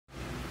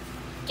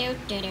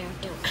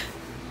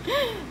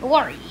Who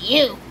are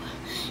you?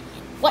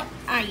 And what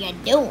are you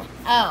doing?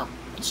 Oh,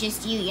 it's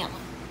just you yelling.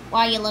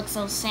 Why you look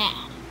so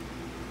sad?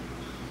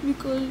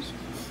 Because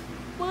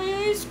my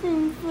ice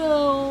cream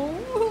fell.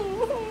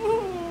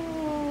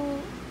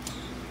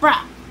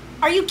 Bruh,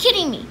 are you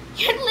kidding me?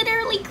 You're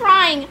literally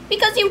crying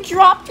because you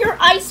dropped your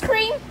ice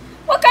cream?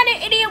 What kind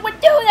of idiot would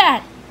do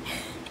that?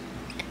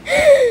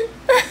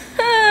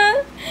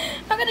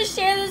 I'm gonna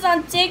share this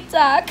on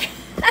TikTok.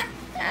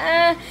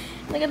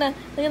 They're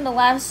gonna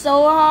laugh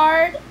so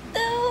hard,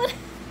 dude.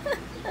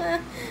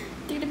 They're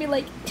gonna be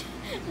like,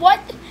 what?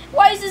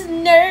 Why is this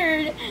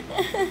nerd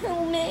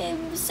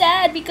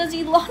sad because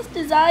he lost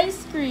his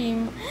ice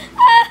cream?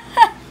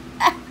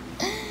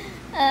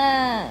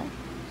 That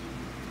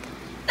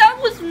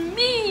was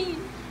me.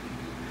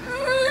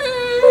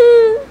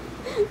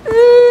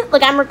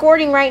 Look, I'm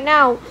recording right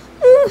now.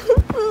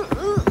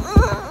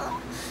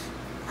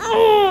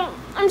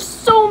 I'm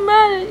so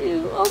mad at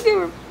you. I'll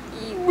get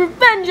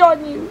revenge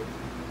on you.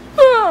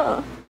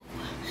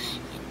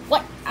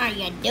 What are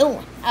you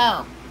doing?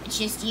 Oh, it's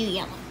just you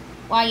yelling.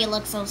 Why you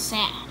look so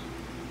sad?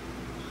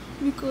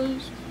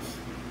 Because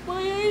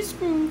my ice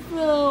cream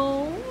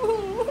fell.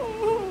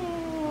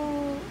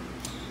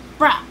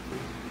 Bruh.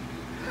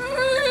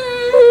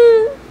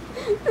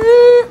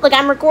 Look,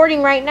 I'm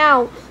recording right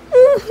now.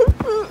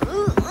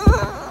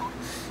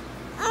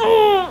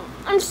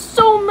 I'm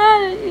so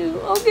mad at you.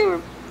 I'll get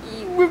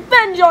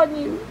revenge on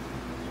you.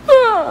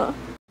 Oh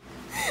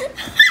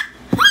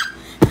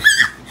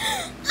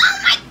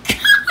my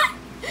god!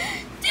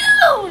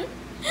 Dude!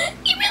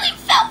 He really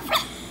fell for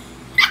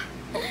that.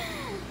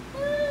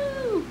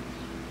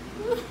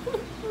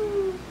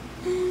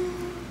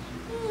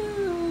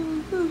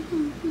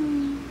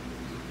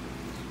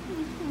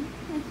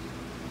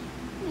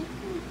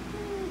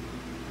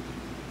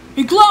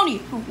 Hey, Clowny!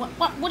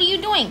 What are you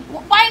doing?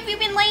 Why have you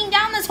been laying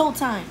down this whole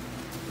time?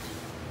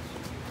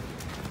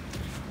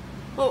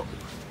 Oh,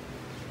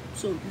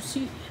 so you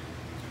see,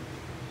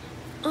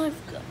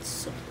 I've got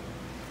something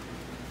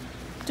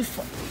to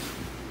fight.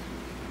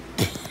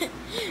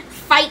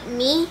 Fight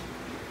me?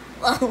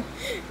 Well,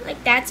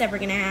 like that's ever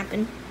gonna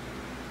happen.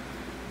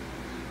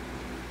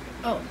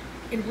 Oh,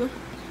 it will.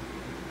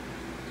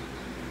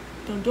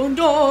 Dun dun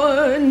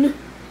dun!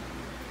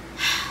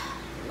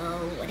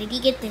 Hello, what did he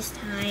get this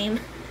time?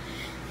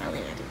 Probably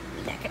not gonna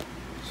be that good.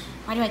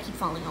 Why do I keep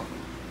falling over?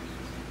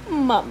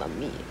 Mamma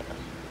mia.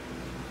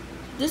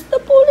 This the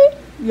bully?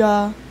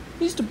 Yeah,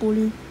 he's the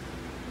bully.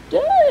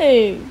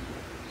 Dang!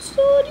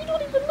 Son, you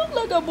don't even look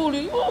like a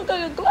bully. You look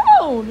like a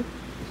clown.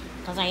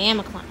 Because I am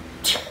a clown.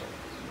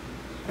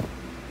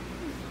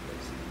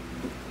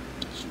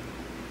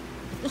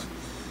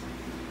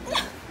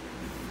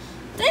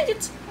 Dang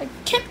it! I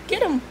can't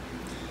get him.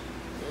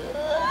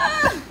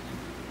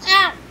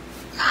 Ow!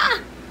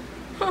 Ah!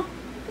 Huh,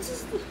 this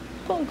is the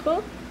punk,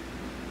 huh?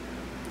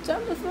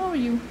 Time to throw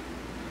you.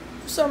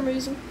 For some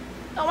reason.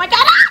 Oh my god!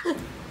 Ah!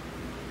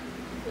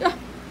 Yeah.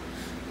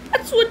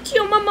 That's what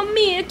you, mamma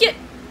mia. Get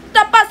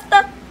the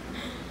pasta.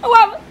 Oh,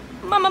 wow.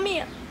 Mamma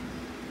mia.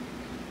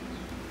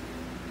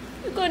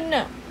 You're good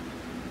now.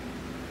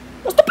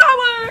 What's the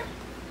power?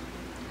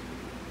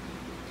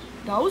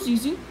 That was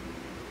easy.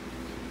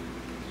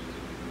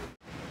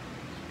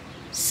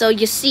 So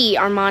you see,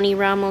 Armani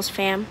Ramos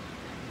fam,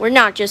 we're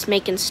not just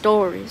making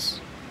stories,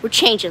 we're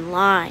changing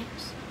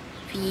lives.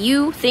 If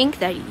you think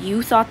that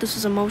you thought this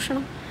was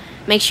emotional,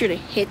 make sure to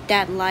hit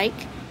that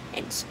like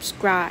and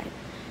subscribe.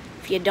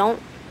 If you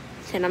don't,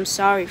 then I'm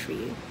sorry for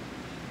you.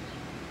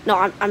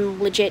 No,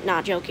 I'm legit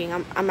not joking.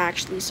 I'm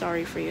actually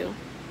sorry for you.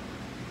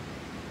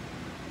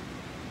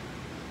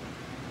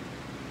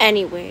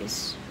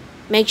 Anyways,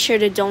 make sure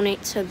to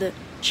donate to the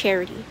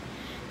charity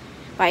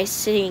by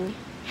saying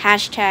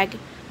hashtag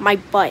my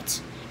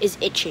butt is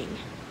itching.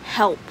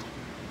 Help.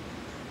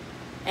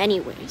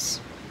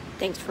 Anyways,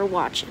 thanks for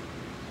watching.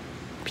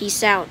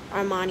 Peace out,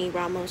 Armani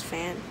Ramos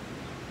fam.